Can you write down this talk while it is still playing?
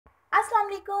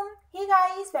Assalamualaikum. Hey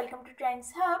guys, welcome to Trendz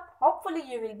Hub. Hopefully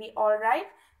you will be alright.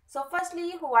 So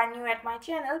firstly, who are new at my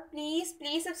channel, please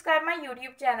subscribe my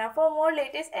YouTube channel for more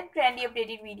latest and trendy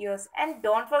updated videos. And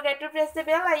don't forget to press the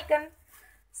bell icon.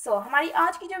 So हमारी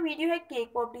आज की जो video है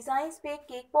cake pop design पे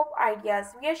cake pop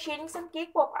ideas we are sharing some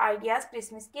cake pop ideas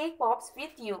Christmas cake pops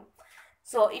with you.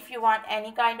 So if you want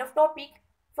any kind of topic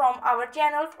from our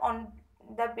channel on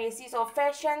the basis of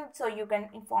fashion, so you can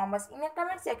inform us in a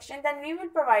comment section, then we will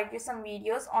provide you some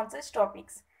videos on such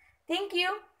topics. Thank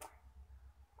you.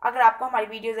 अगर आपको हमारी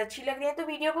videos अच्छी लग रही है तो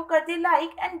video को कर they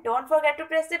like and don't forget to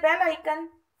press the bell icon.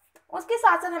 उसके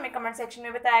साथ साथ हमें कमेंट सेक्शन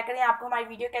में बताया करें आपको हमारी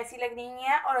वीडियो कैसी लग रही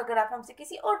है, और अगर आप हमसे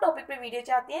किसी और टॉपिक पे वीडियो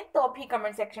चाहते हैं तो भी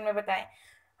कमेंट सेक्शन में बताएं.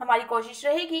 हमारी कोशिश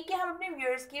रहेगी कि हम अपने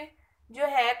व्यूअर्स की जो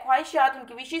है ख्वाहिशात,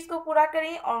 उनकी विशेष को पूरा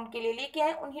करें और उनके लिए लेके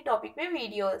आए उन्हीं टॉपिक पे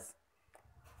वीडियोस.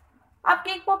 आप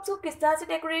केक पॉप्स को किस तरह से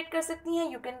डेकोरेट कर सकती हैं?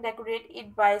 You can decorate it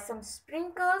by some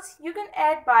sprinkles, you can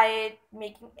add by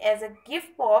making as a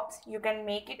gift pops, you can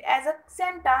make it as a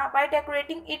Santa bye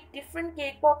decorating it different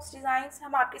cake pops designs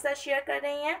हम आपके साथ share कर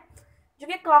रहे हैं जो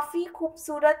कि काफ़ी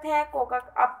खूबसूरत हैं. कोका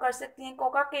आप कर सकती हैं,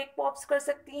 कोका केक पॉप्स कर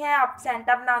सकती हैं, आप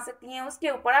सेंटा बना सकती हैं, उसके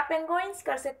ऊपर आप पेंगुइन्स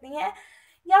कर सकती हैं,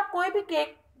 या कोई भी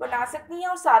केक बना सकती हैं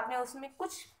और साथ में उसमें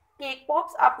कुछ केक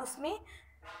पॉप्स आप उसमें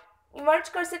इमर्ज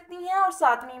कर सकती हैं, और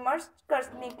साथ में इमर्ज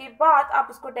करने के बाद आप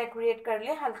उसको डेकोरेट कर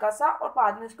लें हल्का सा, और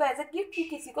बाद में उसको एज ए गिफ्ट भी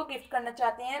किसी को गिफ्ट करना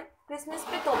चाहते हैं क्रिसमस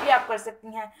पे तो भी आप कर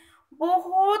सकती हैं.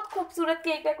 बहुत खूबसूरत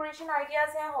केक डेकोरेशन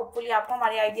आइडियाज़ हैं. होपफुली आपको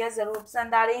हमारे आइडियाज़ ज़रूर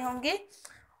पसंद आ रहे होंगे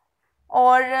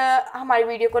और हमारी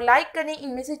वीडियो को लाइक करें.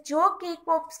 इनमें से जो केक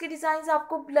पॉप्स के डिज़ाइन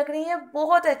आपको लग रही हैं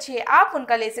बहुत अच्छे हैं, आप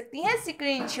उनका ले सकती हैं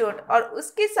स्क्रीनशॉट, और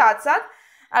उसके साथ साथ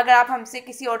अगर आप हमसे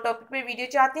किसी और टॉपिक पे वीडियो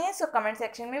चाहते हैं तो कमेंट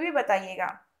सेक्शन में भी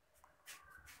बताइएगा.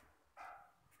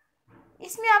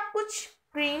 इसमें आप कुछ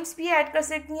क्रीम्स भी ऐड कर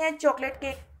सकती हैं. चॉकलेट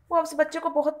केक पॉप्स बच्चों को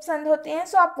बहुत पसंद होते हैं,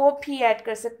 सो आप वो भी ऐड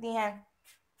कर सकती हैं.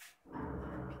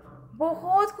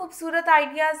 बहुत खूबसूरत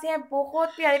आइडियाज़ हैं,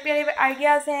 बहुत प्यारे प्यारे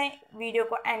आइडियाज़ हैं. वीडियो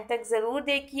को एंड तक ज़रूर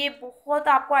देखिए, बहुत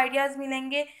आपको आइडियाज़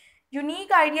मिलेंगे,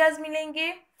 यूनिक आइडियाज़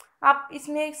मिलेंगे. आप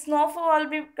इसमें स्नोफॉल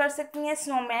भी कर सकती हैं,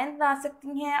 स्नोमैन बना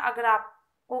सकती हैं. अगर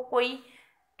आपको कोई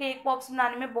केक पॉप्स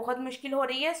बनाने में बहुत मुश्किल हो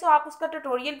रही है सो आप उसका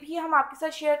ट्यूटोरियल भी हम आपके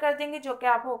साथ शेयर कर देंगे जो कि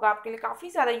आप होगा आपके लिए काफ़ी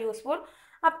ज़्यादा यूज़फुल.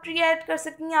 आप ट्री ऐड कर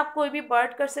सकती हैं, आप कोई भी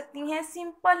बर्ड कर सकती हैं.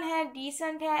 सिंपल है,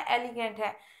 डिसेंट है, एलिगेंट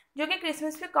है, जो कि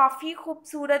क्रिसमस पे काफ़ी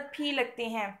खूबसूरत भी लगते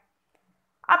हैं.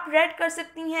 आप रेड कर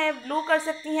सकती हैं, ब्लू कर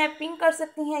सकती हैं, पिंक कर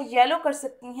सकती हैं, येलो कर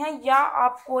सकती हैं, या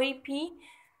आप कोई भी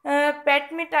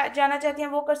पेट में जाना चाहती हैं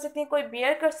वो कर सकती हैं, कोई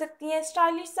बियर कर सकती हैं,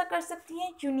 स्टाइलिश सा कर सकती हैं,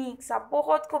 यूनिक सा.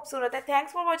 बहुत खूबसूरत है.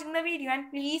 Thanks for watching the video and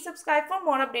please subscribe for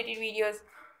more updated videos.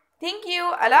 Thank you.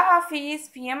 अल्लाह हाफिज़.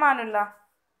 फ़ी अमानुल्लाह.